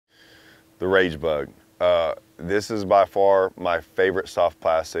The Rage Bug. This is by far my favorite soft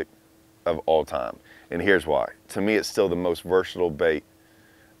plastic of all time. And here's why. To me, it's still the most versatile bait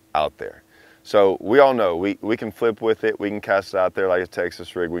out there. So we all know we can flip with it. We can cast it out there like a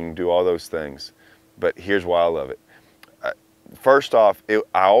Texas rig. We can do all those things. But here's why I love it. First off,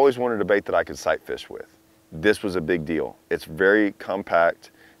 I always wanted a bait that I could sight fish with. This was a big deal. It's very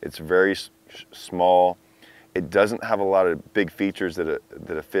compact. It's very small. It doesn't have a lot of big features that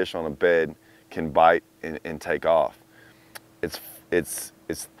a fish on a bed can bite and take off. It's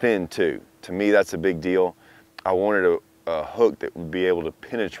thin too. To me, that's a big deal. I wanted a hook that would be able to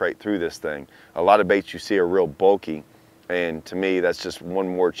penetrate through this thing. A lot of baits you see are real bulky, and to me, that's just one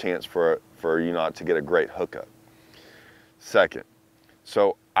more chance for you not to get a great hookup. Second,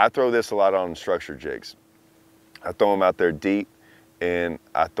 so I throw this a lot on structure jigs. I throw them out there deep, and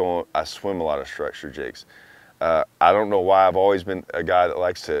I swim a lot of structure jigs. I don't know why I've always been a guy that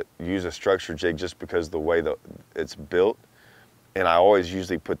likes to use a structure jig just because of the way that it's built, and I always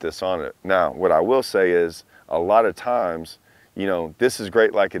usually put this on it. Now, what I will say is a lot of times, you know, this is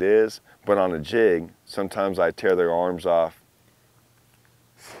great like it is, but on a jig, sometimes I tear their arms off,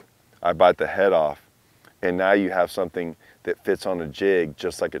 I bite the head off, and now you have something that fits on a jig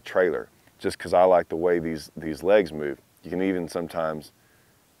just like a trailer, just because I like the way these legs move. You can even sometimes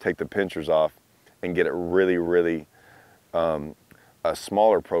take the pinchers off and get it really a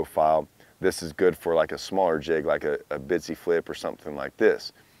smaller profile. This is good for like a smaller jig, like a Bitsy Flip or something like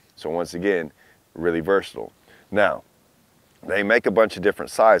this. So once again, really versatile. Now, they make a bunch of different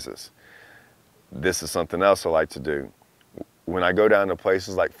sizes. This is something else I like to do. When I go down to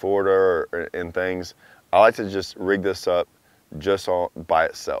places like Florida and things, I like to just rig this up just by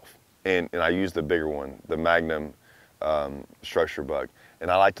itself. And I use the bigger one, the Magnum structure bug. And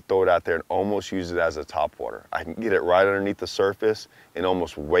I like to throw it out there and almost use it as a topwater. I can get it right underneath the surface and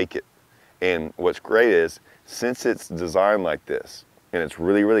almost wake it. And what's great is, since it's designed like this, and it's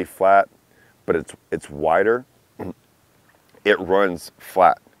really flat, but it's wider, it runs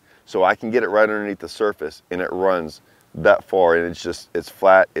flat. So I can get it right underneath the surface and it runs that far, and it's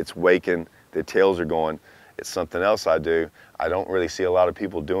flat, it's waking, the tails are going. It's something else I do. I don't really see a lot of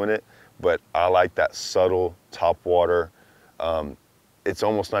people doing it, but I like that subtle top water. It's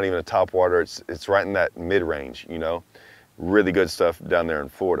almost not even a top water, it's right in that mid-range, you know. Really good stuff down there in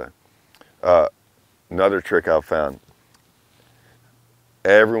Florida. Another trick I've found,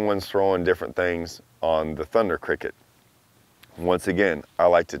 everyone's throwing different things on the Thunder Cricket. Once again, I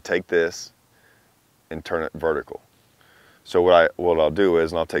like to take this and turn it vertical. So what I'll do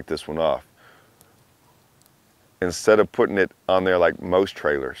is, and I'll take this one off, instead of putting it on there like most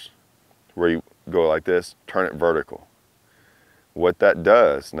trailers, where you go like this, turn it vertical. What that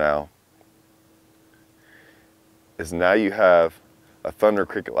does now is now you have a Thunder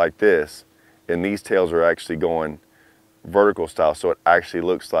Cricket like this, and these tails are actually going vertical style, so it actually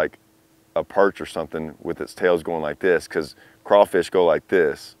looks like a perch or something with its tails going like this, because crawfish go like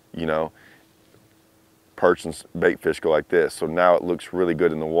this, you know, perch and bait fish go like this. So now it looks really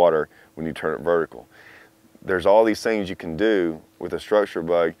good in the water when you turn it vertical. There's all these things you can do with a structure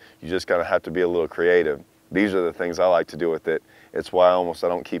bug. You just gotta have to be a little creative. These are the things I like to do with it. It's why I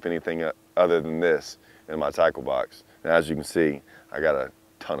don't keep anything other than this in my tackle box. And as you can see, I got a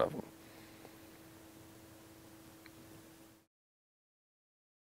ton of them.